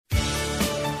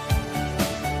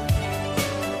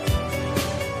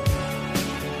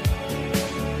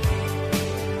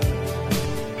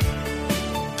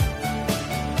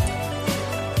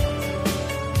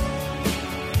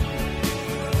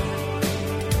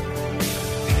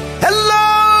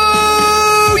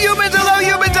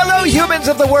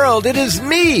Friends of the world, it is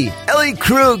me, Ellie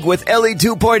Krug with Ellie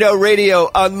 2.0 Radio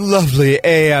on lovely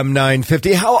AM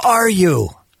 950. How are you?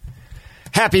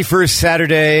 Happy first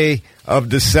Saturday of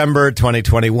December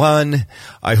 2021.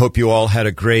 I hope you all had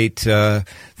a great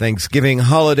Thanksgiving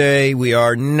holiday. We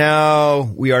are now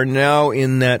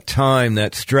in that time,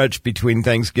 that stretch between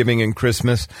Thanksgiving and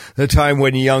Christmas, the time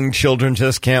when young children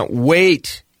just can't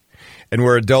wait and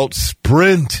where adults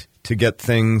sprint to get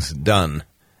things done.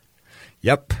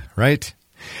 Yep, right?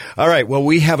 All right, well,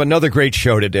 we have another great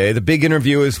show today. The big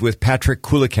interview is with Patrick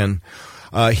Coolican.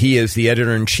 He is the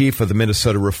editor-in-chief of the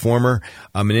Minnesota Reformer,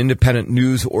 an independent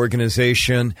news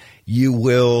organization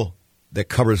that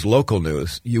covers local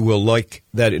news. You will like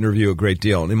that interview a great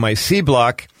deal. And in my C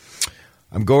block,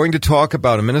 I'm going to talk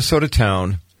about a Minnesota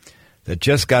town that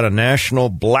just got a national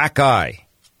black eye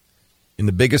in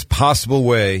the biggest possible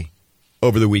way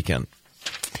over the weekend.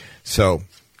 So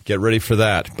get ready for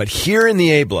that. But here in the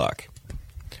A block,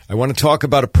 I want to talk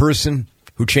about a person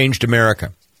who changed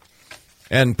America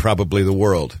and probably the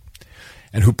world,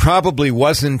 and who probably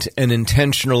wasn't an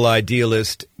intentional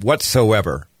idealist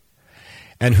whatsoever,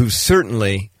 and who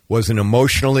certainly was an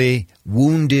emotionally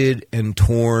wounded and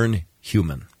torn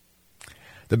human.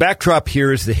 The backdrop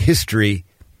here is the history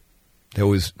that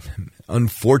was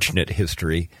unfortunate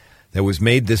history that was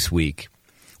made this week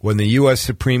when the U.S.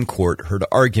 Supreme Court heard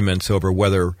arguments over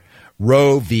whether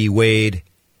Roe v. Wade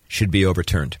should be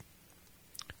overturned.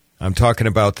 I'm talking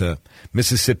about the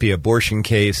Mississippi abortion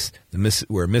case,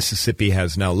 where Mississippi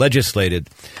has now legislated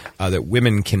that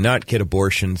women cannot get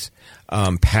abortions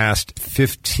past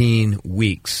 15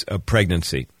 weeks of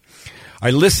pregnancy. I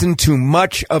listened to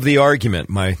much of the argument.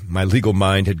 My legal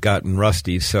mind had gotten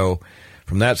rusty, so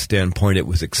from that standpoint, it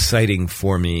was exciting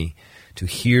for me to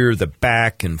hear the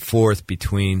back and forth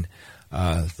between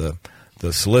the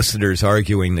solicitors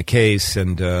arguing the case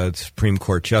and the Supreme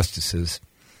Court justices.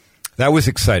 That was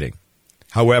exciting.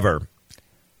 However,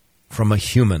 from a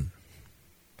human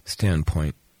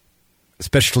standpoint,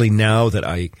 especially now that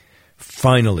I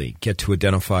finally get to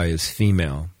identify as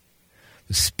female,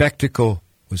 the spectacle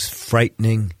was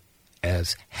frightening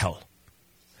as hell.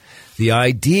 The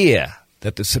idea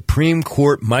that the Supreme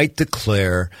Court might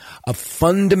declare a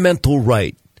fundamental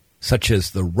right, such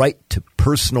as the right to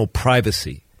personal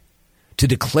privacy, to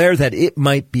declare that it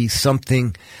might be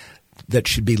something that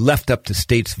should be left up to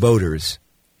states' voters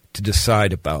to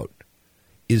decide about,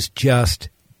 is just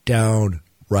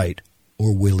downright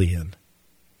Orwellian.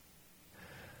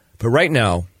 But right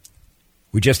now,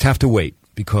 we just have to wait,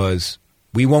 because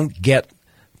we won't get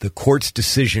the court's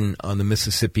decision on the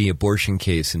Mississippi abortion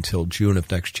case until June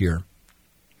of next year.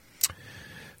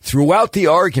 Throughout the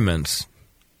arguments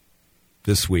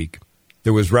this week,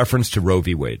 there was reference to Roe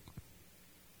v. Wade.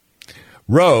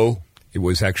 Roe, it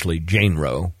was actually Jane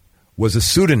Roe, was a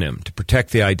pseudonym to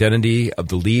protect the identity of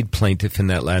the lead plaintiff in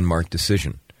that landmark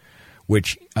decision,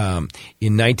 which in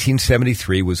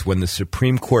 1973 was when the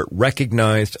Supreme Court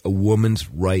recognized a woman's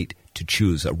right to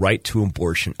choose, a right to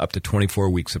abortion up to 24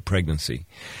 weeks of pregnancy,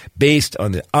 based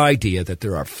on the idea that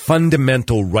there are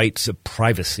fundamental rights of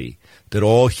privacy that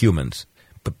all humans,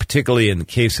 but particularly in the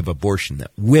case of abortion,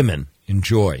 that women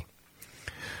enjoy.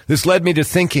 This led me to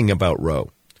thinking about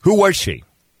Roe. Who was she?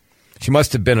 She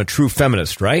must have been a true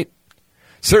feminist, right?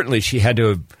 Certainly she had to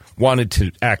have wanted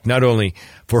to act not only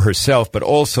for herself, but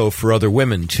also for other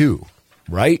women too,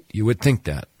 right? You would think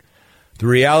that. The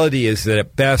reality is that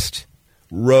at best,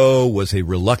 Roe was a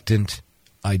reluctant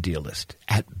idealist,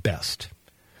 at best.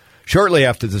 Shortly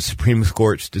after the Supreme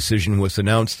Court's decision was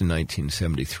announced in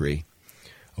 1973,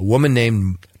 a woman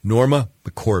named Norma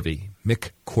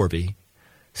McCorvey,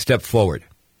 stepped forward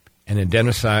and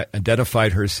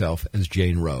identified herself as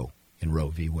Jane Roe in Roe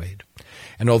v. Wade.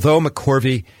 And although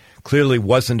McCorvey clearly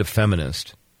wasn't a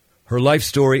feminist, her life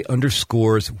story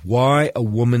underscores why a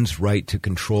woman's right to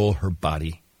control her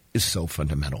body is so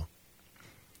fundamental.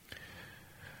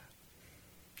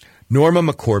 Norma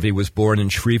McCorvey was born in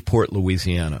Shreveport,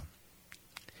 Louisiana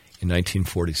in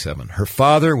 1947. Her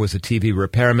father was a TV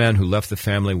repairman who left the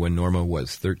family when Norma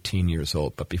was 13 years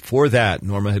old. But before that,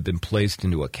 Norma had been placed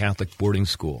into a Catholic boarding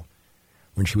school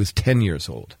when she was 10 years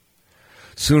old.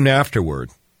 Soon afterward,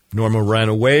 Norma ran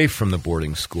away from the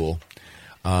boarding school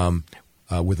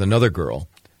with another girl.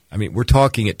 I mean, we're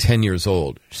talking at 10 years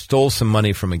old. Stole some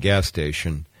money from a gas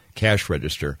station, cash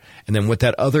register, and then with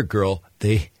that other girl,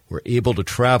 they were able to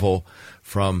travel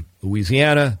from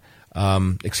Louisiana,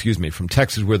 from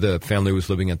Texas, where the family was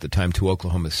living at the time, to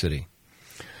Oklahoma City.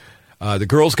 The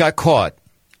girls got caught,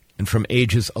 and from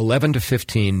ages 11 to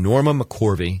 15, Norma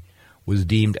McCorvey was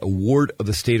deemed a ward of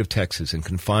the state of Texas and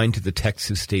confined to the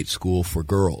Texas State School for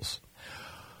Girls.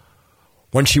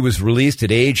 Once she was released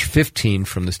at age 15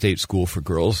 from the state school for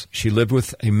girls, she lived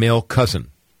with a male cousin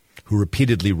who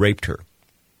repeatedly raped her.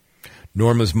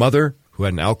 Norma's mother, who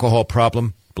had an alcohol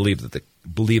problem, believed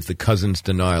the cousin's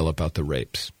denial about the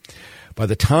rapes. By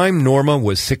the time Norma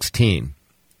was 16,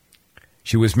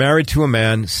 she was married to a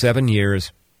man 7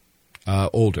 years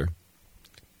older.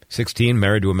 16,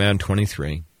 married to a man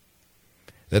 23.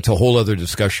 That's a whole other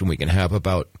discussion we can have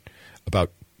about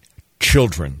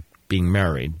children being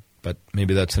married, but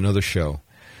maybe that's another show.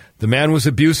 The man was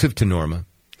abusive to Norma,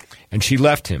 and she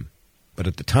left him. But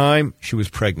at the time, she was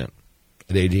pregnant.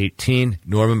 At age 18,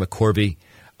 Norma McCorvey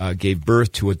gave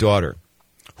birth to a daughter,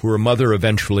 who her mother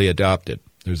eventually adopted.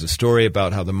 There's a story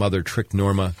about how the mother tricked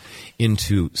Norma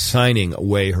into signing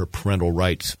away her parental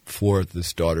rights for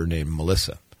this daughter named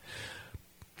Melissa.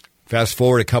 Fast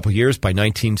forward a couple years, by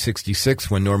 1966,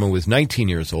 when Norma was 19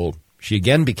 years old, she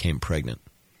again became pregnant.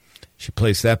 She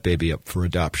placed that baby up for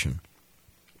adoption.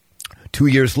 2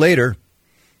 years later,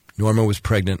 Norma was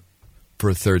pregnant for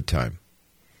a third time.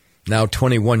 Now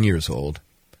 21 years old,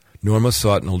 Norma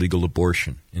sought an illegal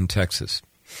abortion in Texas.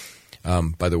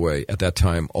 By the way, at that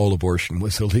time, all abortion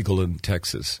was illegal in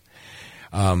Texas.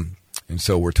 And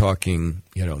so we're talking,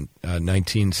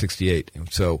 1968.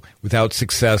 And so without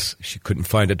success, she couldn't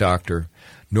find a doctor.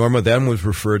 Norma then was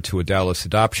referred to a Dallas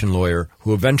adoption lawyer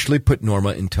who eventually put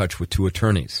Norma in touch with two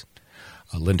attorneys,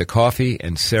 Linda Coffey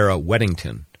and Sarah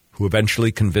Weddington, who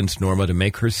eventually convinced Norma to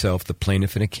make herself the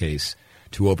plaintiff in a case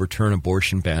to overturn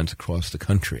abortion bans across the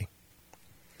country.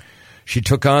 She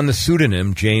took on the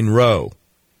pseudonym Jane Roe,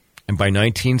 and by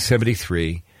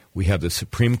 1973, we have the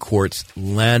Supreme Court's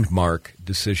landmark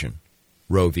decision,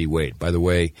 Roe v. Wade. By the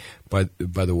way,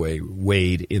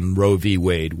 Wade in Roe v.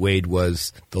 Wade, Wade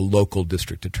was the local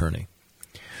district attorney.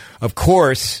 Of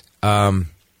course, the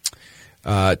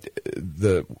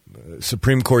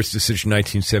Supreme Court's decision in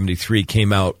 1973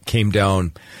 came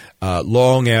down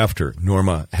long after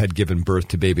Norma had given birth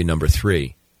to baby number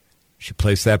 3. She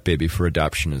placed that baby for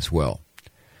adoption as well.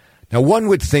 Now, one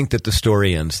would think that the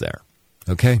story ends there,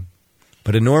 okay?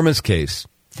 But in Norma's case,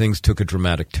 things took a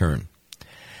dramatic turn.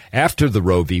 After the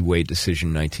Roe v. Wade decision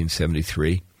in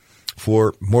 1973,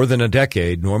 for more than a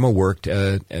decade, Norma worked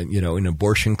in an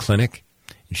abortion clinic.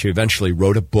 And she eventually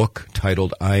wrote a book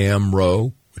titled I Am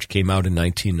Roe, which came out in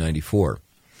 1994.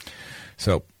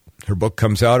 So her book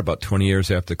comes out about 20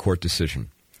 years after the court decision.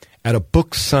 At a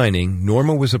book signing,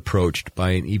 Norma was approached by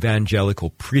an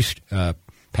evangelical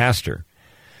pastor,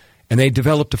 and they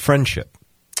developed a friendship.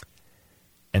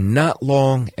 And not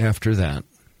long after that,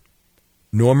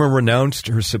 Norma renounced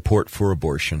her support for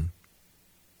abortion,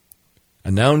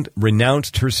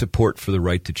 renounced her support for the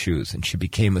right to choose, and she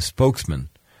became a spokesperson,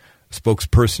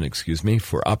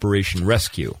 for Operation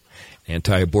Rescue,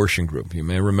 anti-abortion group. You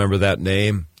may remember that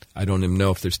name. I don't even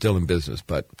know if they're still in business,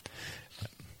 but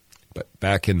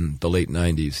back in the late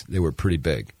 90s, they were pretty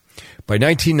big. By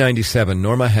 1997,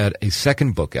 Norma had a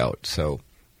second book out. So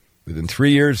within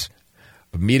 3 years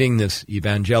of meeting this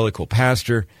evangelical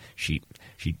pastor, she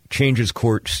changes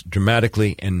course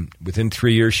dramatically, and within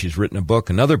 3 years, she's written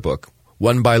another book,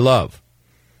 Won by Love,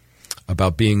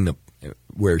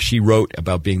 where she wrote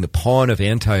about being the pawn of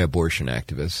anti-abortion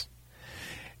activists,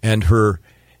 and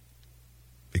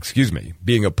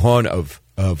being a pawn of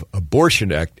abortion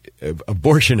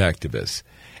activists,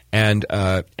 and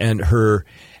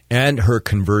her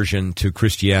conversion to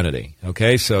Christianity.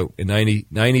 Okay, so in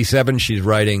 97, she's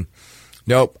writing,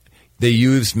 nope, they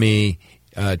used me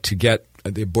to get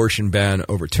the abortion ban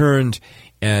overturned,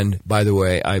 and by the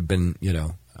way, I've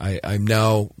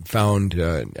now found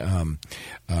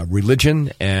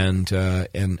religion, and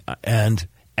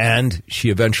she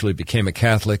eventually became a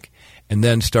Catholic, and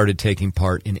then started taking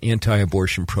part in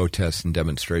anti-abortion protests and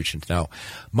demonstrations. Now,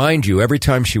 mind you, every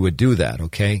time she would do that,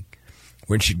 okay,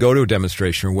 when she'd go to a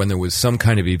demonstration or when there was some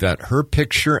kind of event, her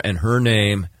picture and her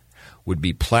name would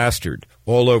be plastered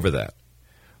all over that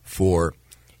for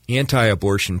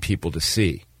anti-abortion people to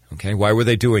see. Okay, why were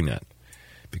they doing that?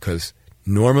 Because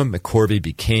Norma McCorvey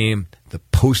became the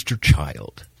poster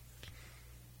child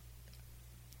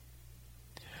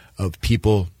of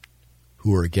people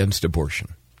who are against abortion.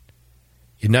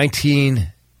 In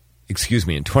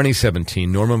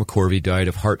 2017, Norma McCorvey died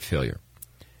of heart failure.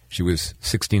 She was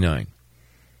 69.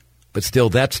 But still,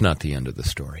 that's not the end of the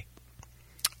story.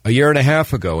 A year and a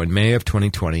half ago, in May of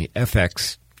 2020, the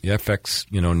FX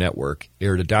network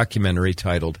aired a documentary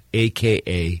titled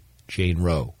AKA Jane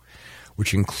Roe,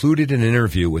 which included an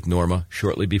interview with Norma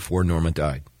shortly before Norma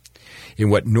died. In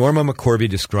what Norma McCorvey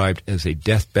described as a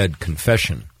deathbed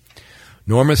confession,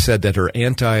 Norma said that her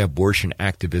anti-abortion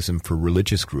activism for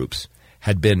religious groups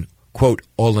had been, quote,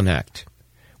 all an act,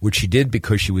 which she did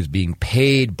because she was being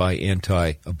paid by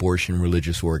anti-abortion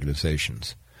religious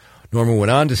organizations. Norma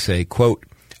went on to say, quote,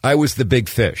 "I was the big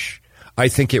fish. I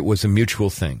think it was a mutual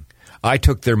thing. I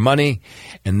took their money,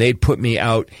 and they'd put me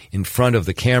out in front of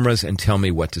the cameras and tell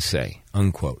me what to say,"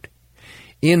 unquote.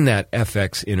 In that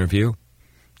FX interview,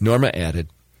 Norma added,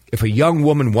 "If a young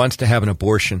woman wants to have an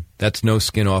abortion, that's no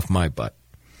skin off my butt.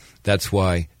 That's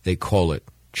why they call it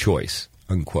choice,"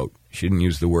 unquote. She didn't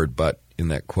use the word but in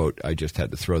that quote. I just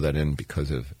had to throw that in because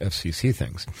of FCC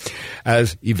things.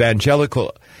 As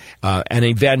an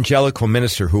evangelical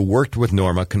minister who worked with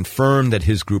Norma confirmed that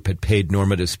his group had paid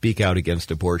Norma to speak out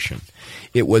against abortion.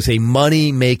 It was a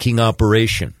money-making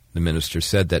operation. The minister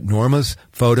said that Norma's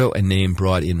photo and name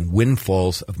brought in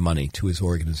windfalls of money to his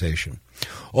organization.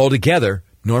 Altogether,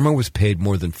 Norma was paid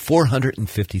more than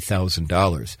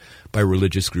 $450,000 by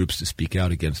religious groups to speak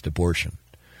out against abortion.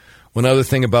 One other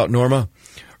thing about Norma,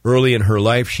 early in her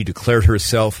life, she declared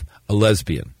herself a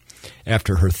lesbian.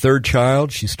 After her third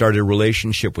child, she started a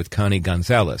relationship with Connie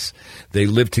Gonzalez. They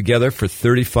lived together for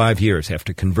 35 years.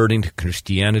 After converting to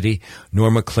Christianity,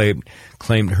 Norma claimed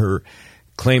her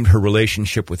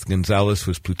relationship with Gonzalez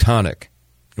was platonic.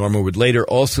 Norma would later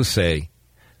also say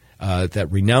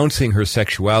that renouncing her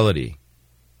sexuality,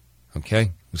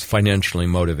 was financially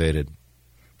motivated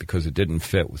because it didn't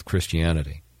fit with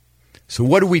Christianity. So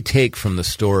what do we take from the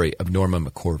story of Norma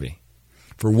McCorvey?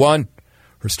 For one,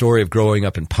 her story of growing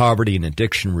up in poverty and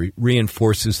addiction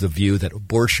reinforces the view that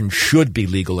abortion should be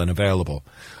legal and available.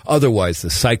 Otherwise, the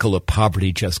cycle of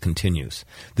poverty just continues.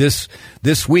 This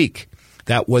week,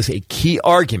 that was a key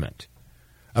argument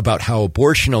about how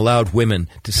abortion allowed women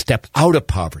to step out of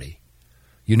poverty.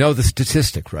 You know the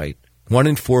statistic, right? 1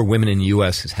 in 4 women in the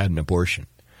U.S. has had an abortion.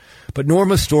 But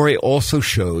Norma's story also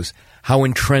shows how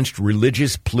entrenched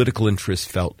religious political interests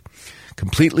felt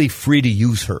completely free to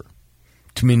use her,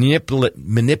 to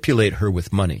manipulate her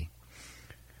with money.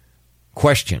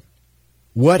 Question: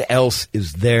 what else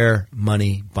is their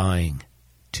money buying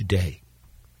today?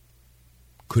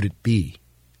 Could it be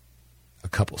a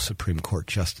couple Supreme Court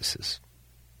justices?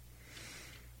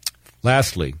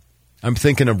 Lastly, I'm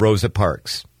thinking of Rosa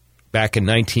Parks. Back in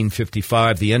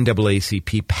 1955, the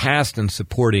NAACP passed in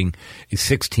supporting a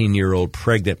 16-year-old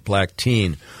pregnant black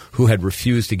teen who had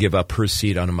refused to give up her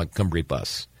seat on a Montgomery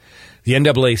bus. The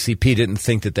NAACP didn't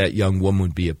think that young woman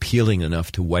would be appealing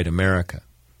enough to white America.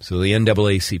 So the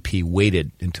NAACP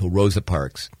waited until Rosa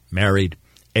Parks, married,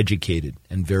 educated,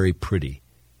 and very pretty,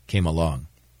 came along.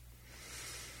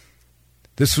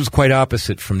 This was quite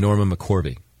opposite from Norma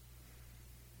McCorvey.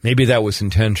 Maybe that was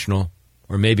intentional,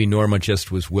 or maybe Norma just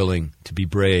was willing to be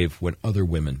brave when other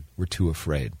women were too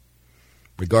afraid.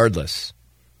 Regardless,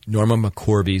 Norma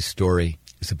McCorvey's story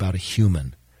is about a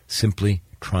human simply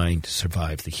trying to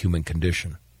survive the human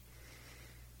condition.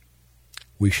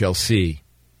 We shall see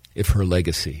if her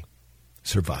legacy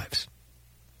survives.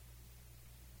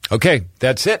 Okay,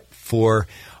 that's it for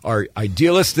our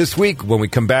Idealist this week. When we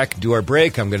come back and do our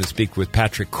break, I'm going to speak with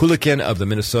Patrick Coolican of the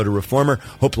Minnesota Reformer.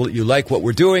 Hope you like what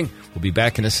we're doing. We'll be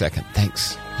back in a second.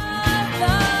 Thanks.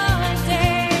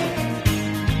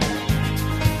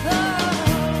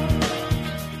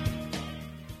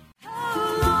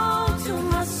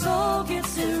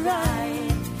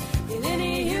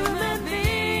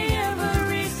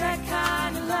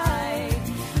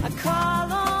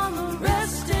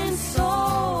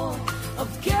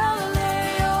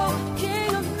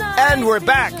 And we're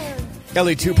back.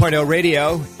 Ellie 2.0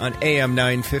 Radio on AM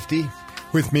 950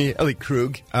 with me, Ellie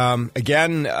Krug.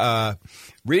 Again,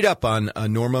 read up on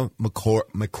Norma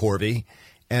McCorvey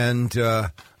and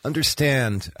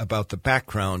understand about the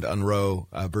background on Roe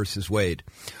versus Wade.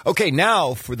 Okay,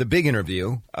 now for the big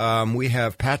interview, we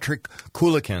have Patrick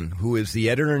Coolican, who is the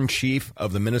editor-in-chief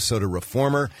of the Minnesota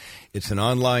Reformer. It's an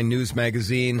online news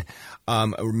magazine,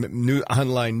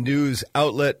 online news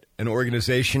outlet, an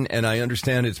organization, and I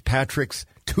understand it's Patrick's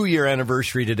 2-year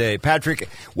anniversary today. Patrick,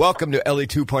 welcome to Ellie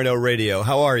 2.0 Radio.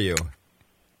 How are you?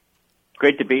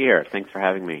 Great to be here. Thanks for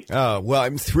having me. Well,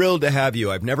 I'm thrilled to have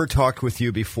you. I've never talked with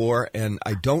you before, and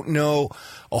I don't know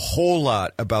a whole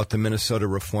lot about the Minnesota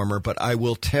Reformer, but I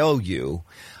will tell you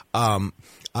I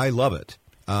love it.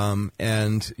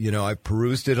 And, you know, I've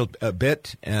perused it a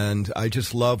bit, and I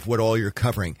just love what all you're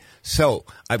covering. So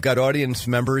I've got audience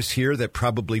members here that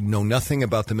probably know nothing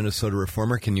about the Minnesota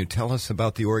Reformer. Can you tell us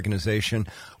about the organization?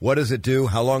 What does it do?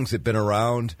 How long has it been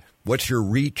around? What's your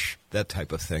reach? That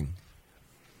type of thing.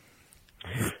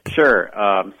 Sure.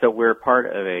 So we're part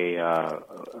of a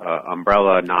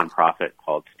umbrella nonprofit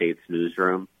called States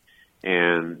Newsroom.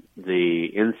 And the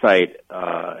insight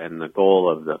and the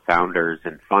goal of the founders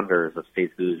and funders of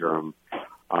States Newsroom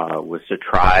was to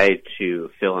try to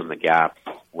fill in the gaps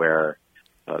where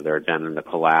there had been the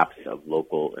collapse of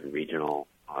local and regional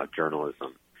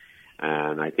journalism.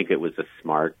 And I think it was a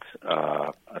smart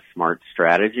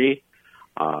strategy.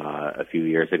 A few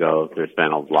years ago, there's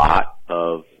been a lot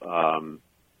of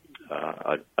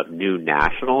new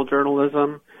national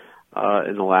journalism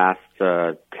in the last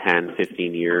 10,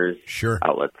 15 years. Sure.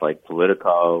 Outlets like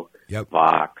Politico, yep.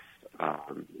 Vox, a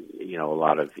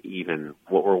lot of even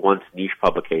what were once niche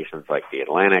publications like The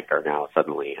Atlantic are now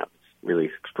suddenly have really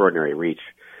extraordinary reach,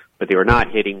 but they were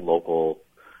not hitting local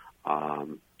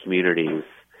communities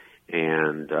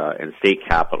and state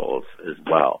capitals as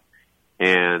well.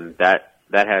 And that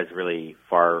has really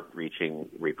far-reaching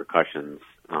repercussions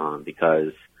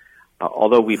because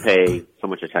although we pay so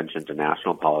much attention to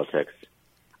national politics,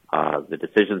 the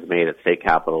decisions made at state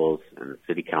capitals and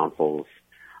city councils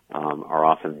are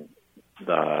often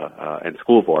and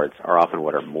school boards are often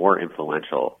what are more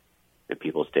influential in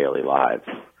people's daily lives.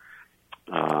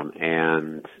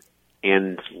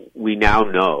 And we now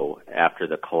know, after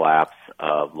the collapse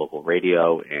of local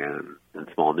radio and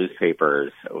small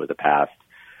newspapers over the past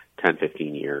 10,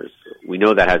 15 years, we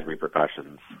know that has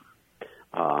repercussions.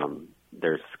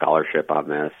 There's scholarship on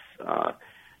this.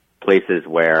 Places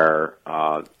where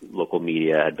local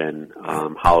media had been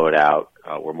hollowed out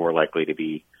were more likely to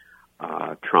be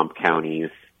Trump counties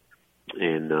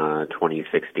in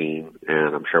 2016,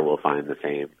 and I'm sure we'll find the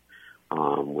same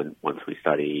once we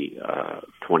study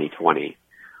 2020.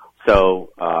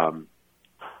 So,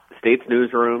 State's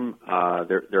Newsroom,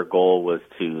 their goal was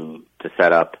to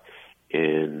set up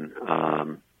in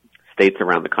states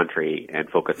around the country and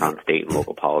focus on state and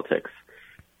local politics.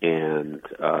 And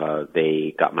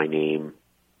they got my name.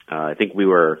 I think we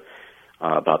were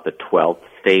about the 12th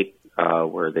state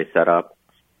where they set up.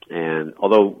 And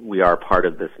although we are part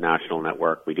of this national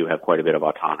network, we do have quite a bit of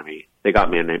autonomy. They got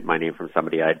my name from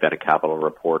somebody. I had been a Capitol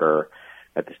reporter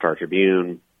at the Star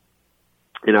Tribune,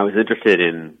 and I was interested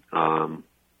in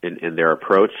their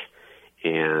approach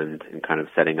and kind of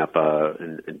setting up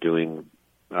and doing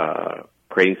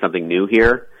creating something new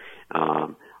here.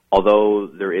 Although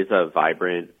there is a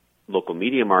vibrant local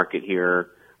media market here,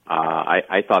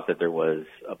 I thought that there was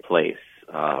a place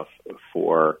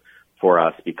for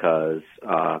us because,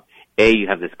 you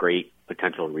have this great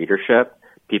potential readership,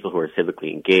 people who are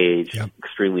civically engaged, yep.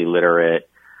 extremely literate,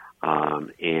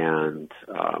 and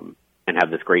have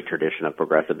this great tradition of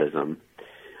progressivism.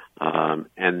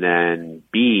 And then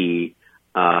B,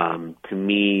 to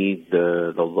me,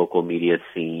 the local media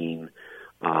scene,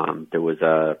 there was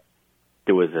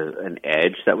an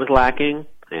edge that was lacking,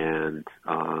 and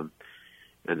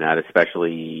that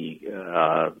especially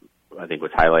I think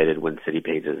was highlighted when City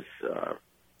Pages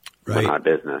went out of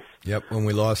business. Yep, when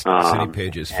we lost City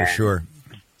Pages, for sure.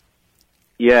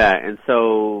 Yeah, and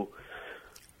so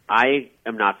I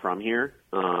am not from here,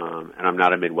 and I'm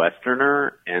not a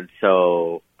Midwesterner, and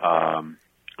so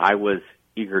I was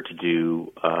eager to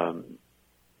do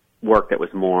work that was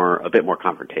a bit more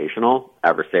confrontational,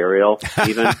 adversarial,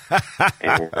 even.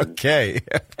 And, okay.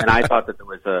 And I thought that there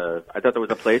was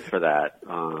a place for that,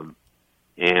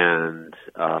 and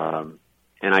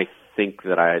I think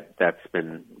that that's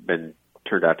been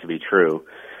turned out to be true.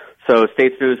 So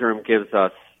State's Newsroom gives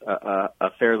us a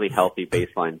fairly healthy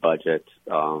baseline budget,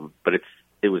 but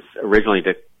it was originally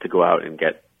to go out and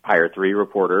hire 3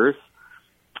 reporters,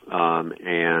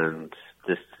 and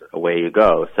just away you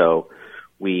go. So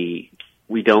we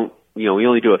don't, we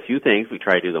only do a few things. We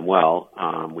try to do them well.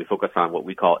 We focus on what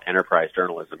we call enterprise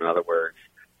journalism. In other words,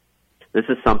 this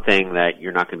is something that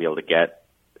you're not going to be able to get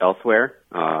elsewhere.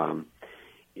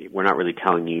 We're not really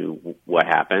telling you what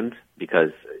happened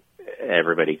because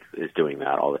everybody is doing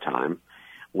that all the time.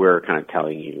 We're kind of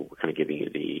giving you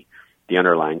the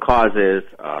underlying causes,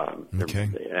 okay.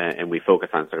 And we focus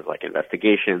on sort of like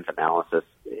investigations, analysis,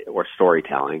 or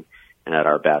storytelling. And at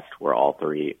our best, we're all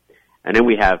 3. And then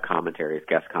we have commentaries,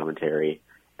 guest commentary.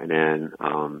 And then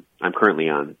I'm currently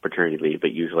on paternity leave,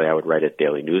 but usually I would write a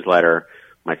daily newsletter.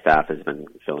 My staff has been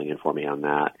filling in for me on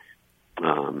that,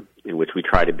 in which we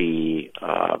try to be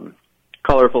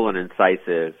colorful and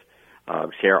incisive,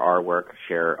 share our work,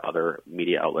 share other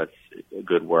media outlets'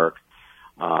 good work,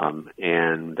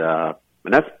 and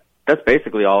that's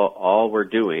basically all we're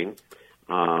doing.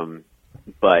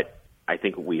 But I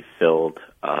think we filled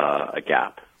a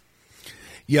gap.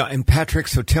 Yeah, and Patrick,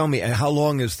 so tell me, how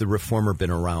long has the Reformer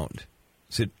been around?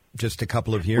 Is it just a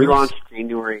couple of years? We launched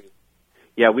January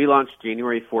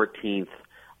 14th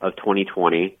of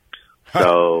 2020.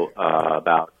 So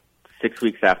about 6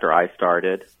 weeks after I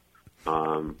started,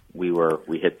 we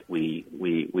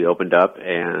opened up,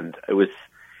 and it was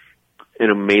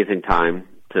an amazing time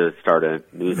to start a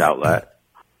news outlet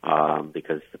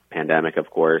because the pandemic, of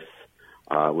course,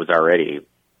 was already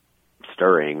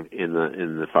stirring in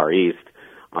the Far East,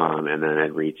 and then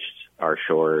had reached our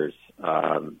shores,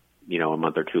 a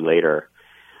month or two later.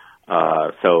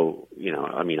 A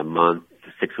month,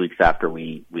 6 weeks after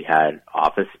we had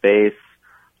office space,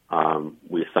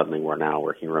 we suddenly were now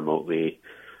working remotely.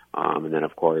 And then,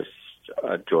 of course,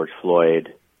 George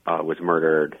Floyd was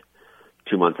murdered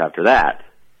 2 months after that.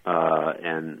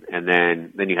 And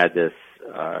then you had this,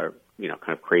 kind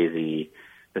of crazy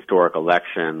historic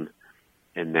election.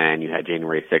 And then you had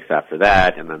January 6th after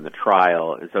that, and then the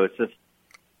trial. And so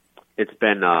it's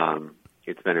been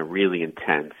a really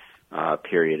intense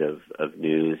period of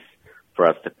news for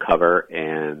us to cover,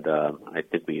 and I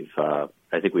think we've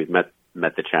met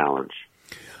the challenge.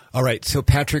 All right, so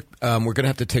Patrick, we're going to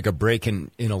have to take a break in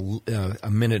a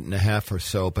minute and a half or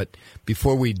so. But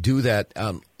before we do that,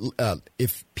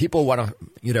 if people want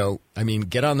to,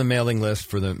 get on the mailing list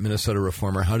for the Minnesota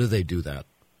Reformer, how do they do that?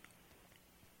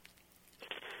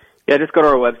 Yeah, just go to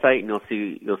our website and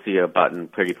you'll see a button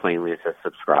pretty plainly that says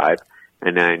subscribe,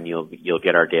 and then you'll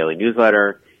get our daily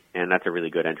newsletter, and that's a really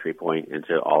good entry point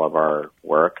into all of our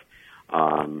work.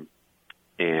 And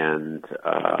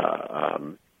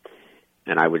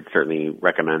I would certainly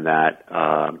recommend that.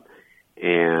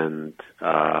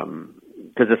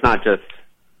 Because it's not just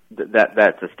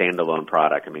that's a standalone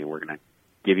product. I mean, we're going to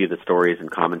give you the stories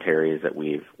and commentaries that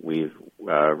we've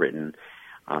written,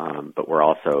 but we're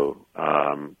also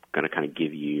going to kind of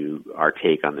give you our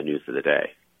take on the news of the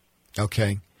day.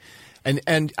 Okay.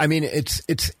 And I mean,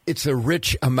 it's a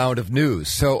rich amount of news.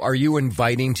 So do you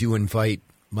invite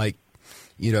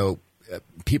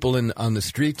people on the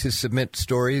street to submit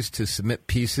stories, to submit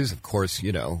pieces, of course,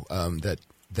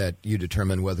 that you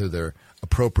determine whether they're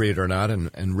appropriate or not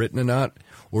and written or not?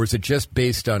 Or is it just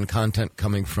based on content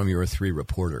coming from your three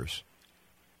reporters?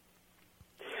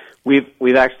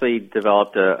 We've actually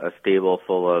developed a stable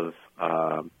full of,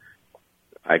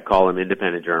 I call them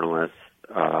independent journalists.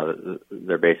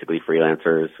 They're basically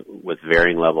freelancers with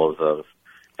varying levels of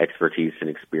expertise and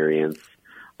experience.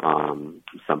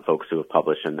 Some folks who have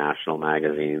published in national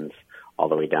magazines, all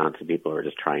the way down to people who are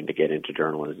just trying to get into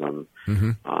journalism.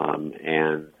 Mm-hmm.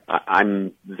 And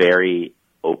I'm very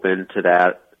open to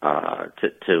that,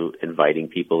 to inviting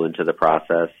people into the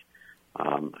process.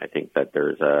 I think that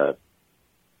there's a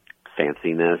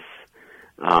fanciness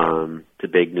to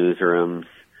big newsrooms,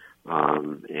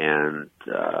 and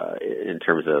in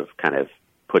terms of kind of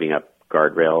putting up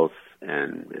guardrails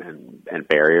and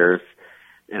barriers.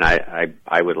 And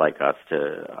I would like us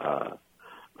to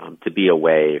be a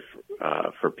way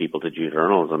for people to do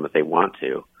journalism if they want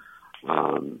to.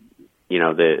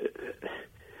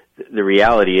 The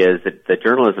reality is that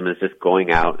journalism is just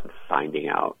going out and finding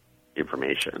out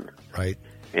information. Right.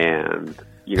 And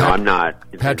I'm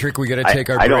not. Patrick, we got to take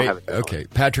our break. Okay,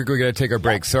 Patrick, we got to take our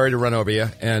break. Sorry to run over you.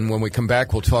 And when we come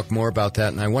back, we'll talk more about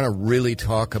that. And I want to really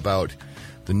talk about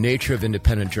the nature of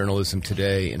independent journalism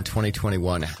today in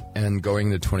 2021 and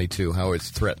going to 22, how it's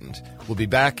threatened. We'll be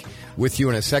back with you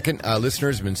in a second.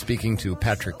 Listeners have been speaking to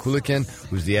Patrick Coolican,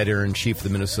 who's the editor-in-chief of the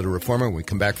Minnesota Reformer. When we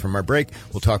come back from our break,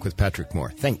 we'll talk with Patrick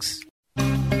more. Thanks.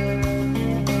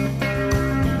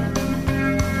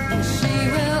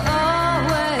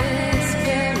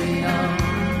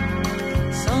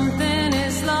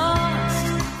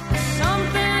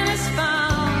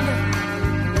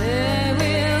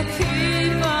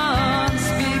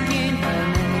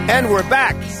 And we're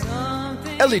back.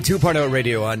 Ellie 2.0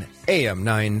 radio on AM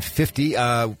 950.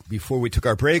 Before we took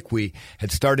our break, we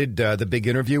had started the big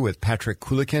interview with Patrick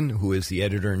Coolican, who is the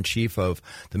editor-in-chief of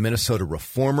the Minnesota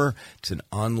Reformer. It's an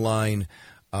online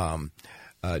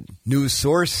news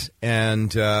source.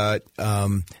 And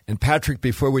Patrick,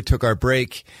 before we took our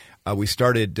break, we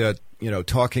started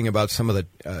talking about some of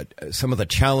the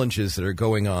challenges that are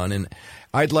going on. And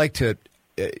I'd like to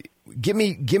give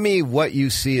me what you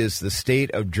see as the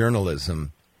state of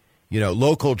journalism,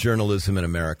 local journalism in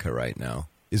America right now.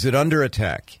 Is it under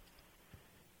attack?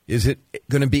 Is it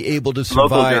going to be able to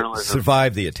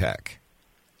survive the attack?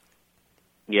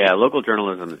 Yeah, local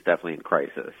journalism is definitely in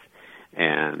crisis,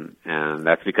 and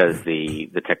that's because the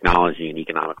technology and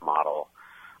economic model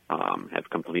have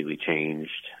completely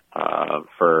changed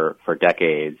for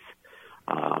decades.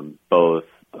 Both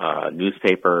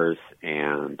newspapers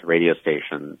and radio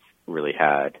stations really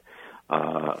had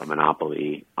a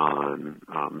monopoly on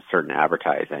certain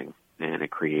advertising, and it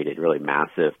created really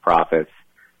massive profits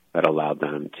that allowed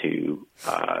them to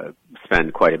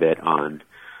spend quite a bit on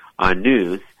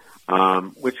news,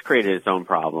 which created its own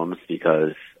problems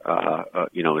because it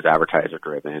was advertiser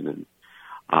driven,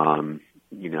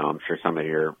 I'm sure some of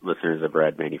your listeners have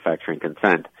read Manufacturing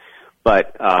Consent,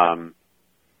 but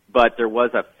there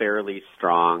was a fairly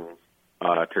strong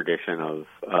tradition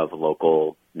of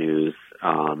local news,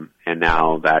 and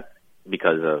now that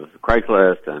because of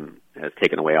Craigslist and has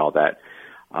taken away all that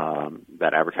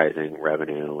advertising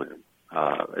revenue, and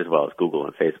as well as Google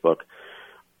and Facebook,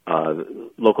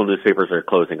 local newspapers are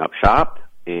closing up shop,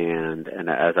 and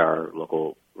as are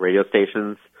local radio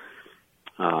stations,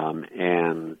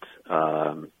 and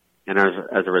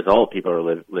as a result, people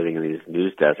are living in these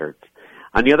news deserts.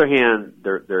 On the other hand,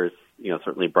 there's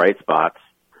certainly bright spots,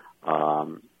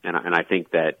 and I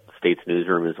think that State's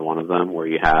Newsroom is one of them, where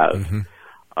you have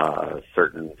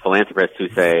certain philanthropists who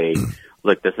say,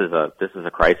 "Look, this is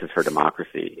a crisis for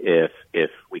democracy.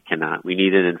 If we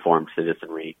need an informed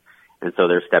citizenry," and so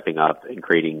they're stepping up and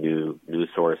creating new news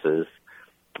sources.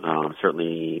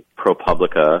 Certainly,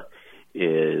 ProPublica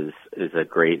is a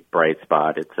great bright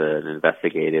spot. It's an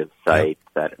investigative site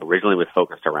that originally was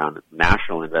focused around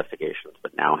national investigations,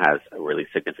 but now has a really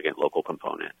significant local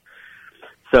component.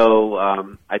 So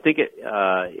I think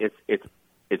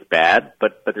it's bad,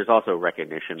 but there's also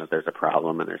recognition that there's a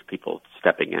problem, and there's people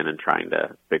stepping in and trying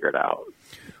to figure it out.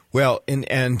 Well, and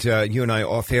you and I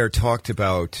off air talked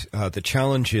about the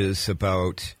challenges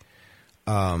about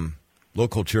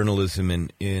local journalism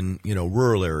in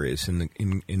rural areas,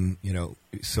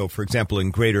 so for example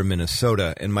in Greater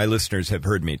Minnesota, and my listeners have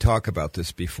heard me talk about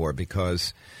this before,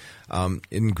 because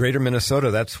in Greater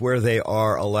Minnesota, that's where they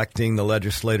are electing the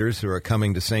legislators who are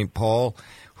coming to St. Paul,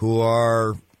 who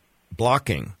are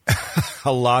blocking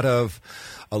a lot of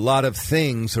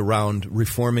things around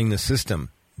reforming the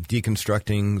system,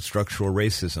 deconstructing structural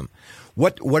racism.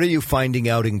 What are you finding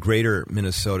out in Greater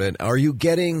Minnesota? And are you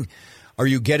getting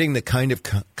the kind of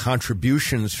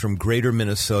contributions from Greater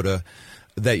Minnesota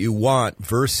that you want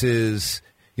versus,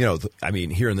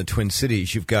 here in the Twin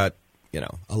Cities, you've got,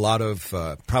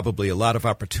 probably a lot of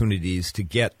opportunities to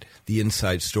get the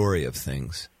inside story of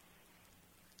things.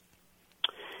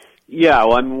 Yeah,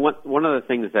 well, one of the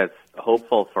things that's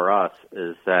hopeful for us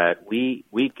is that we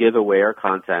give away our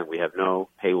content. We have no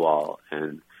paywall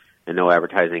and no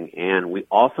advertising, and we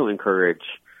also encourage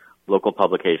local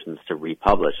publications to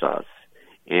republish us.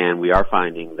 And we are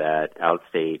finding that small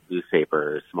outstate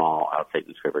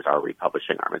newspapers are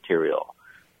republishing our material.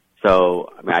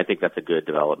 So, I think that's a good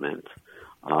development.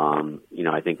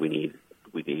 I think we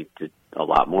need a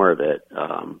lot more of it,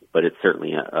 but it's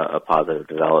certainly a positive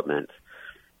development.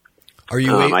 Are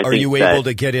you able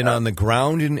to get in on the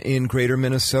ground in Greater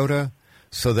Minnesota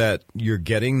so that you're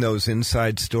getting those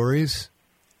inside stories?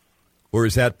 Or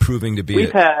is that proving to be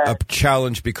a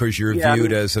challenge because you're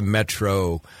viewed as a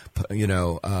metro,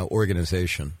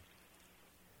 organization?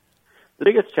 The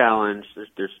biggest challenge,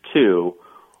 there's two.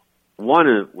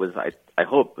 One was, I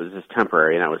hope, was just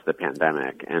temporary, and that was the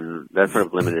pandemic, and that sort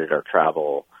of limited our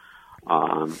travel.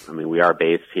 We are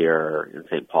based here in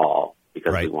St. Paul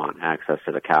because we want access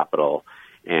to the Capitol,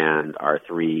 and our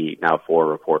now 4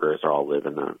 reporters all live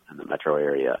in the metro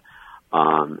area,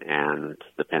 and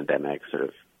the pandemic sort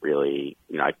of really,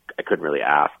 I couldn't really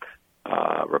ask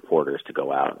reporters to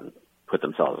go out and put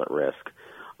themselves at risk,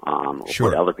 or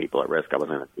put other people at risk. I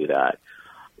wasn't going to do that.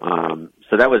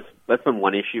 So that's been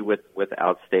one issue with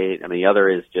Outstate. The other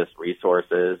is just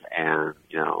resources, and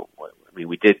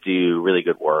we did do really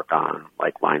good work on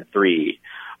Line 3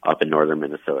 up in northern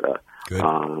Minnesota.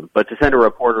 But to send a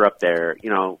reporter up there,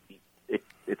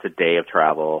 it's a day of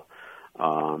travel,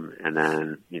 and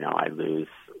then I lose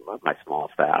my small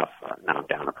staff. Now I'm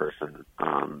down a person.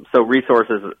 So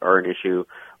resources are an issue,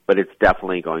 but it's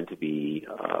definitely going to be,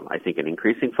 I think, an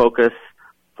increasing focus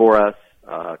for us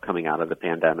coming out of the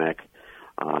pandemic.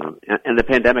 And the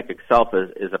pandemic itself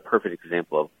is a perfect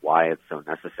example of why it's so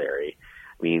necessary.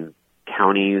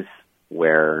 Counties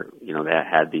where, that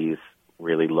had these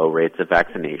really low rates of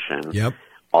vaccination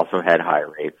also had high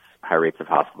rates of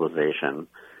hospitalization,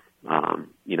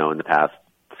 in the past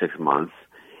 6 months.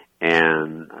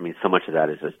 And so much of that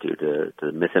is just due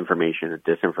to misinformation and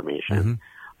disinformation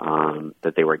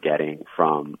that they were getting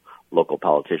from local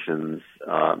politicians,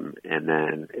 and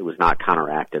then it was not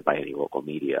counteracted by any local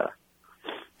media.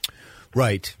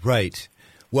 Right.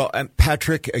 Well,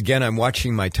 Patrick, again, I'm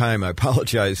watching my time. I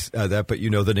apologize but you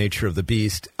know the nature of the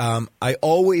beast. I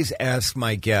always ask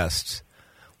my guests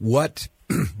what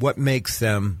makes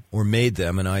them or made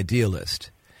them an idealist.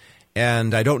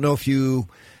 And I don't know if you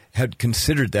had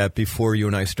considered that before you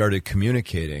and I started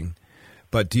communicating,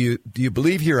 but do you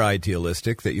believe you're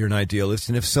idealistic, that you're an idealist?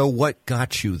 And if so, what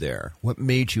got you there? What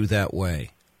made you that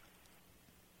way?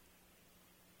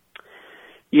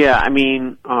 Yeah,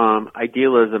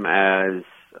 idealism as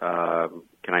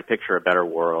Can I picture a better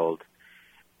world?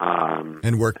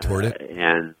 And work toward it.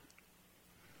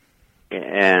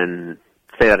 And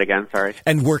say that again, sorry?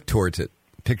 And work towards it.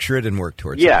 Picture it and work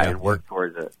towards it. Yeah, and work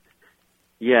towards it.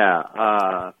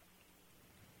 Yeah.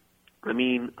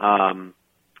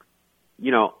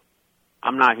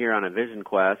 I'm not here on a vision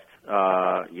quest,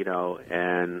 and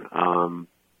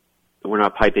we're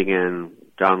not piping in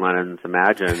John Lennon's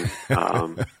Imagine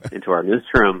into our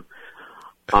newsroom.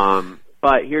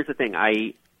 But here's the thing.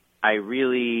 I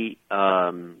really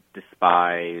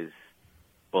despise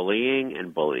bullying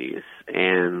and bullies.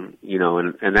 And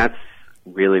that's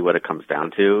really what it comes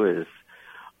down to is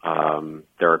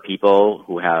there are people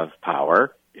who have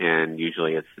power, and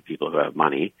usually it's the people who have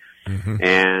money. Mm-hmm.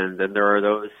 And then there are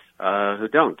those who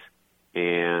don't.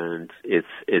 And it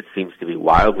seems to be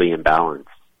wildly imbalanced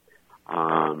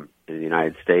in the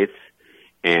United States,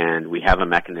 and we have a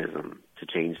mechanism to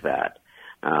change that.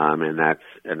 And that's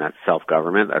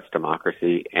self-government, that's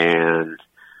democracy, and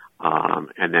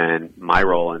then my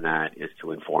role in that is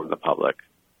to inform the public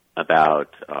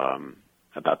about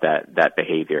that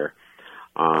behavior.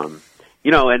 And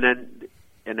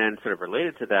then sort of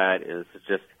related to that is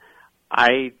just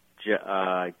I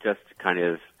just kind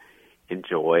of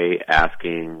enjoy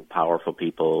asking powerful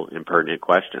people impertinent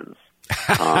questions.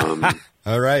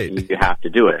 All right, you have to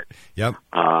do it. Yep.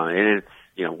 And it's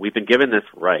we've been given this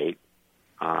right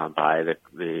by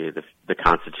the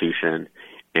Constitution,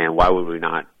 and why would we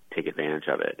not take advantage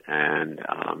of it? And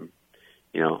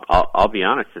I'll be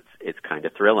honest, it's kind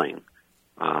of thrilling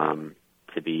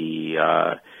to be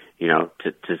to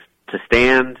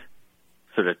stand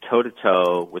sort of toe to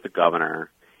toe with the governor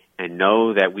and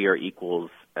know that we are equals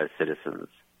as citizens.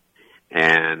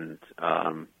 And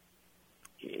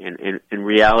in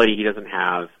reality, he doesn't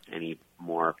have any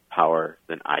more power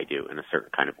than I do in a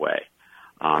certain kind of way.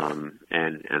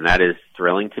 And that is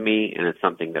thrilling to me, and it's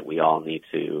something that we all need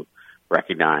to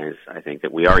recognize. I think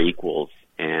that we are equals,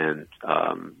 and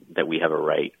that we have a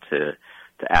right to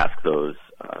ask those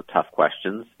tough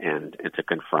questions and to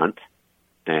confront.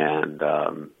 And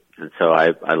so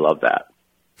I love that.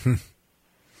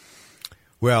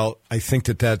 Well, I think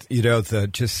that the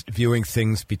just viewing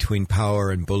things between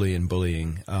power and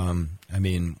bullying.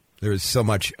 There is so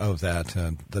much of that.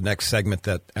 The next segment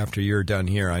that after you're done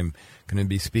here, I'm going to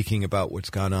be speaking about what's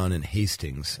gone on in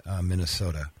Hastings,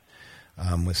 Minnesota,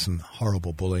 with some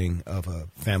horrible bullying of a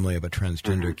family of a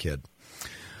transgender kid.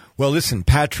 Well, listen,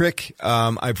 Patrick,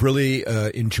 I've really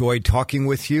enjoyed talking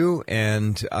with you,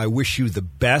 and I wish you the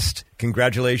best.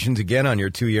 Congratulations again on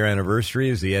your 2-year anniversary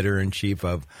as the editor-in-chief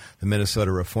of the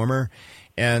Minnesota Reformer.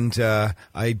 And I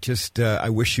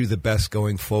wish you the best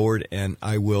going forward, and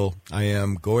I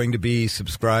am going to be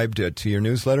subscribed to your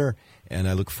newsletter, and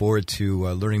I look forward to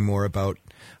learning more about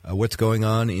what's going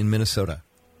on in Minnesota.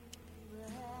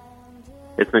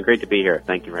 It's been great to be here.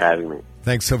 Thank you for having me.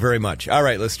 Thanks so very much. All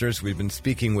right, listeners, we've been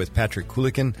speaking with Patrick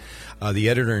Coolican, the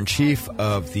editor-in-chief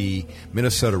of the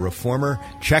Minnesota Reformer.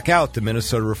 Check out the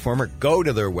Minnesota Reformer. Go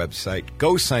to their website.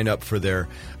 Go sign up for their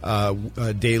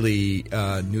daily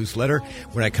newsletter.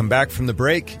 When I come back from the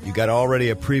break, you got already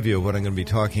a preview of what I'm going to be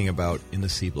talking about in the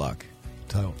C Block.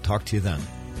 So, talk to you then.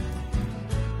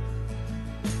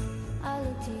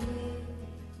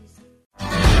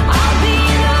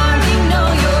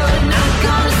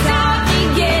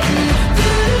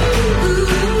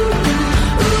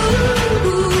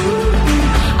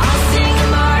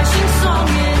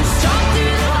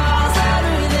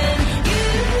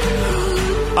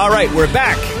 All right, we're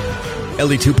back.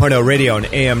 Ellie 2.0 Radio on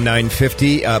AM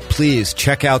 950. Please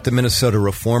check out the Minnesota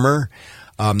Reformer.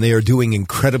 They are doing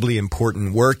incredibly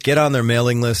important work. Get on their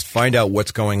mailing list. Find out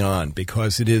what's going on,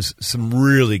 because it is some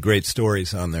really great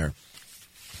stories on there.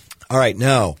 All right,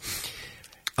 now,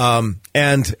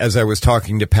 and as I was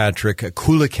talking to Patrick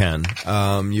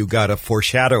Coolican, you got a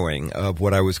foreshadowing of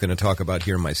what I was going to talk about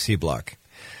here in my C Block.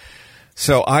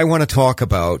 So I want to talk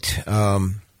about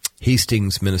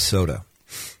Hastings, Minnesota.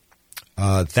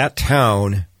 That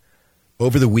town,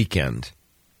 over the weekend,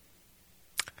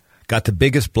 got the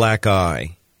biggest black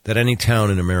eye that any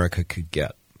town in America could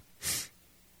get.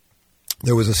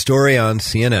 There was a story on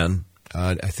CNN,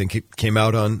 I think it came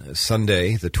out on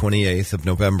Sunday, the 28th of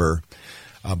November,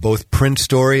 both print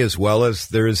story as well as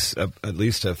there's at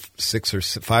least a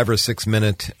 5 or 6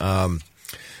 minute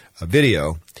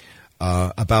video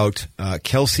about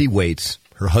Kelsey Waits,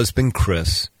 her husband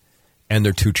Chris, and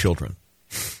their 2 children.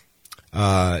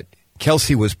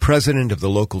 Kelsey was president of the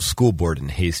local school board in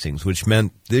Hastings, which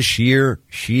meant this year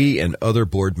she and other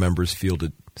board members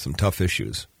fielded some tough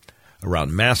issues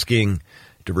around masking,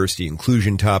 diversity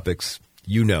inclusion topics,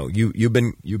 You know, you've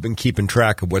been keeping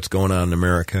track of what's going on in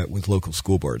America with local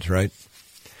school boards, right?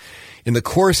 In the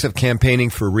course of campaigning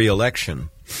for re-election,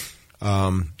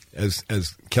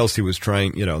 as Kelsey was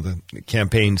trying, the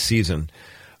campaign season,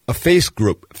 a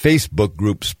Facebook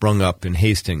group sprung up in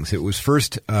Hastings. It was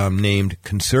first named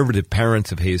Conservative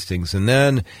Parents of Hastings, and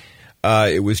then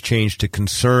it was changed to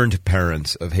Concerned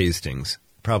Parents of Hastings,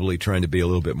 probably trying to be a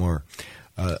little bit more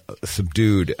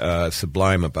subdued,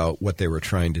 sublime about what they were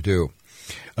trying to do.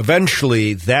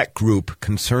 Eventually, that group,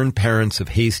 Concerned Parents of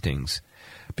Hastings,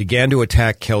 began to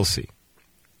attack Kelsey.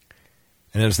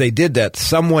 And as they did that,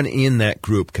 someone in that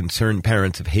group, Concerned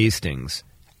Parents of Hastings,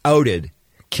 outed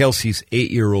Kelsey's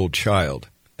 8-year-old child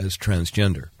as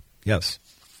transgender. Yes.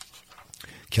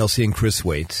 Kelsey and Chris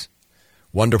Waits,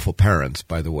 wonderful parents,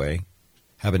 by the way,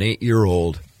 have an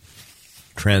 8-year-old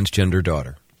transgender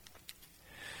daughter.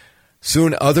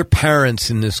 Soon, other parents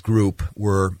in this group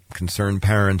were Concerned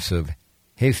Parents of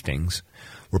Hastings,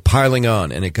 were piling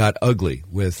on, and it got ugly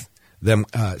with them.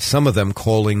 Some of them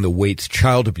calling the Waits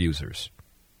child abusers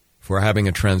for having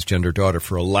a transgender daughter,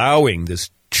 for allowing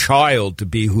this child to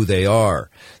be who they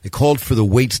are. They called for the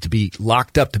Waits to be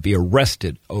locked up, to be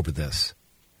arrested over this.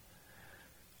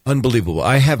 Unbelievable.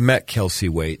 I have met Kelsey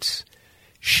Waits.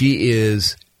 She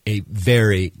is a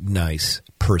very nice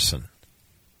person.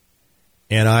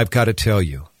 And I've got to tell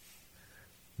you,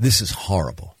 this is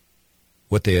horrible.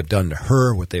 What they have done to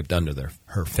her, what they've done to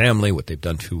her family, what they've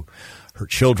done to her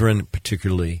children,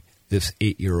 particularly this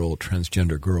 8-year-old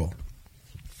transgender girl.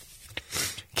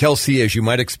 Kelsey, as you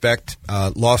might expect,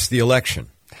 lost the election.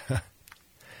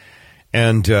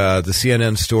 And the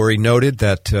CNN story noted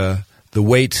that the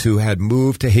Waits, who had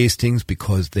moved to Hastings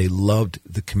because they loved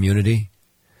the community,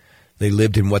 they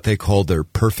lived in what they called their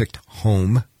perfect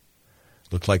home,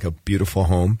 looked like a beautiful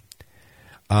home,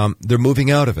 they're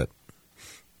moving out of it.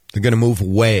 They're going to move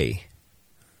away.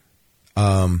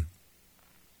 And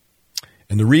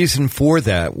the reason for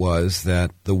that was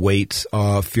that the Waits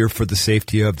fear for the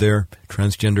safety of their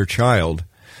transgender child.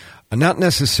 Not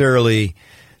necessarily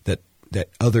that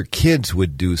other kids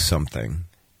would do something,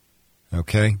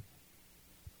 okay?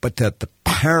 But that the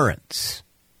parents,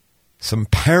 some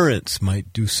parents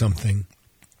might do something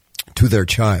to their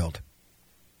child.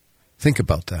 Think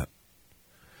about that.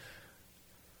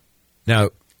 Now,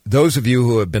 those of you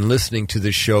who have been listening to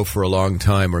this show for a long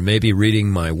time, or maybe reading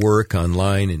my work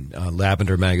online in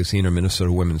Lavender Magazine or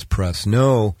Minnesota Women's Press,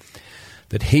 know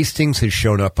that Hastings has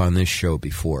shown up on this show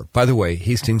before. By the way,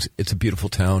 Hastings, it's a beautiful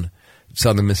town. It's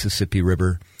on the Mississippi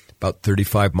River, about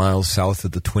 35 miles south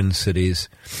of the Twin Cities.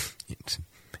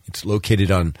 It's located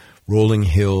on rolling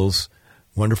hills,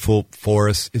 wonderful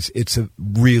forests. It's a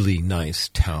really nice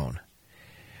town.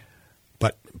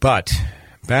 But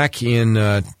back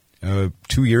in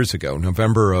 2 years ago,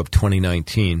 November of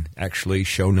 2019, actually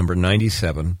show number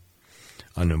 97,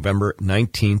 on November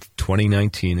 19th,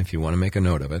 2019, if you want to make a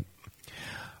note of it,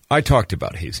 I talked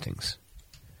about Hastings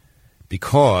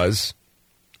because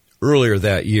earlier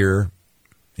that year,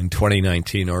 in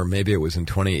 2019, or maybe it was in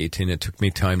 2018, it took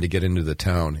me time to get into the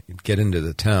town.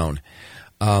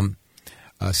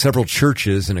 Several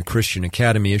churches and a Christian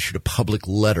academy issued a public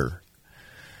letter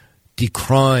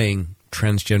decrying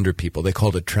transgender people. They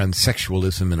called it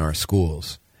transsexualism in our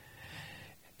schools,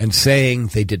 and saying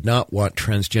they did not want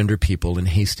transgender people in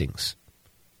Hastings.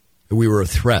 That we were a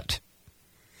threat.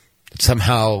 That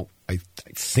somehow, I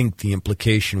think the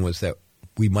implication was that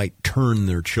we might turn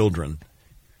their children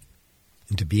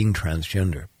into being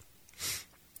transgender.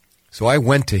 So I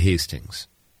went to Hastings.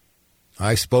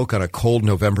 I spoke on a cold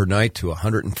November night to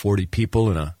 140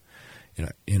 people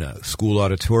in a school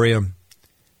auditorium.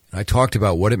 I talked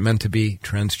about what it meant to be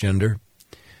transgender.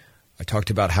 I talked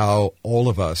about how all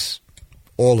of us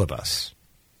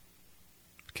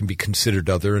can be considered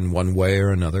other in one way or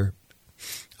another.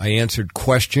 I answered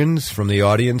questions from the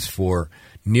audience for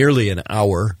nearly an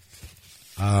hour.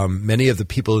 Many of the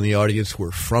people in the audience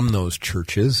were from those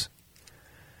churches.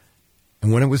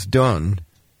 And when it was done,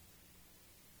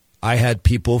 I had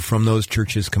people from those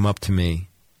churches come up to me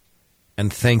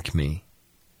and thank me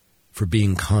for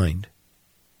being kind,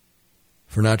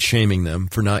 for not shaming them,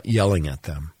 for not yelling at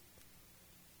them,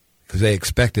 because they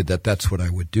expected that that's what I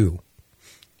would do.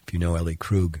 If you know Ellie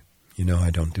Krug, you know I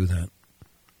don't do that.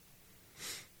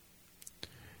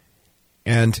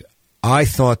 And I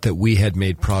thought that we had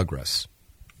made progress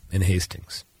in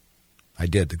Hastings. I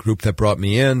did. The group that brought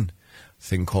me in, a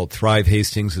thing called Thrive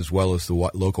Hastings, as well as the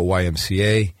local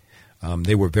YMCA,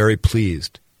 they were very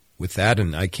pleased with that.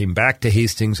 And I came back to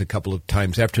Hastings a couple of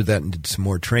times after that and did some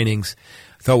more trainings.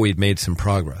 I thought we'd made some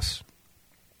progress.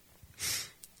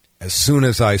 As soon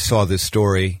as I saw this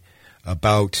story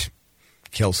about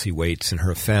Kelsey Waits and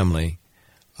her family,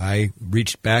 I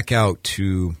reached back out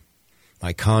to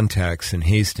my contacts in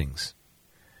Hastings,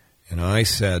 and I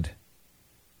said,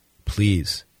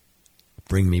 please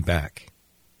bring me back.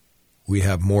 We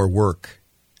have more work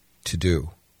to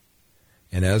do.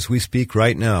 And as we speak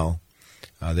right now,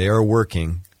 they are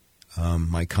working.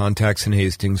 My contacts in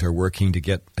Hastings are working to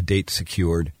get a date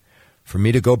secured for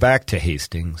me to go back to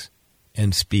Hastings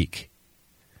and speak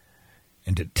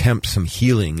and attempt some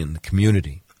healing in the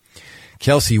community.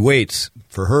 Kelsey Waits,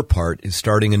 for her part, is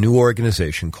starting a new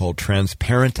organization called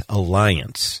Transparent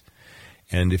Alliance.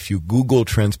 And if you Google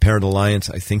Transparent Alliance,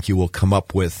 I think you will come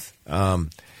up with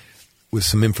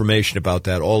some information about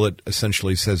that. All it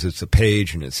essentially says, it's a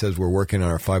page, and it says we're working on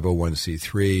our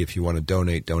 501c3. If you want to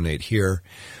donate here.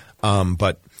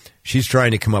 But she's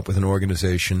trying to come up with an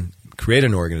organization, create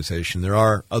an organization. There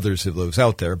are others of those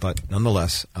out there, but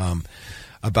nonetheless,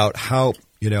 about how,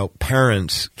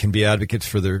 parents can be advocates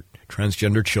for their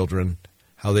transgender children,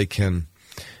 how they can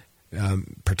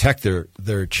protect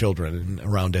their children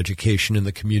around education in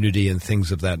the community and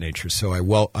things of that nature. So I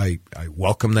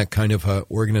welcome that kind of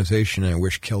organization, and I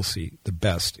wish Kelsey the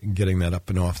best in getting that up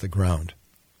and off the ground.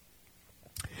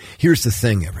 Here's the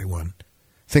thing, everyone.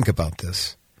 Think about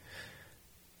this.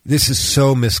 This is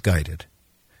so misguided.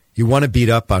 You want to beat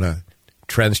up on a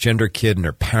transgender kid and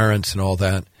their parents and all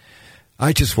that.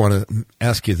 I just want to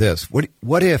ask you this.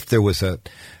 What if there was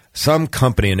some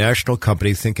company, a national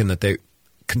company, thinking that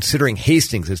considering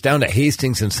Hastings, it's down to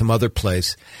Hastings and some other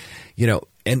place,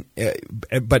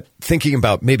 but thinking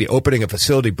about maybe opening a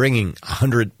facility, bringing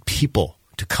 100 people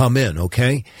to come in,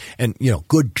 okay? And,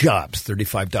 good jobs,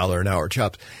 $35 an hour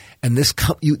jobs. And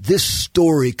this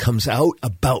story comes out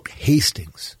about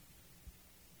Hastings.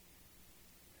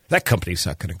 That company's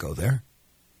not going to go there.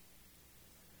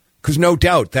 Because no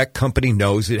doubt that company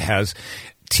knows it has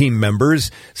team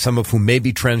members, some of whom may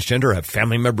be transgender, have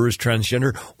family members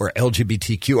transgender, or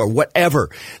LGBTQ, or whatever.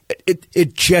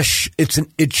 It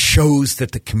shows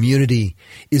that the community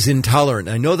is intolerant.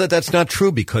 I know that that's not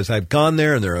true because I've gone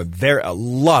there, and there are a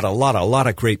lot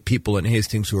of great people in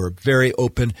Hastings who are very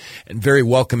open and very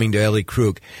welcoming to Ellie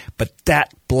Krug. But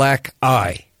that black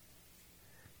eye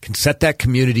can set that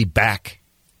community back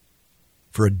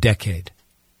for a decade.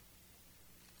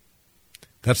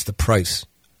 That's the price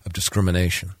of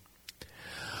discrimination.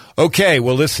 Okay,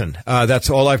 well, listen, that's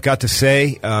all I've got to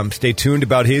say. Stay tuned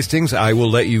about Hastings. I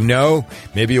will let you know.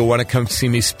 Maybe you'll want to come see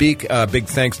me speak. Big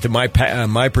thanks to my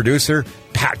producer,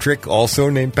 Patrick,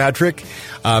 also named Patrick.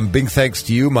 Big thanks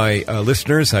to you, my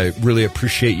listeners. I really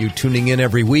appreciate you tuning in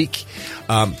every week.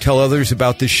 Tell others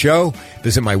about this show.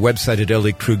 Visit my website at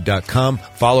elliekrug.com.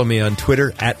 Follow me on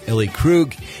Twitter at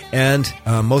elliekrug. And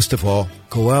most of all,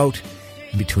 go out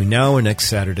between now and next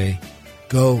Saturday.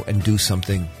 Go and do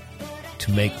something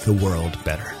to make the world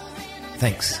better.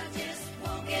 Thanks.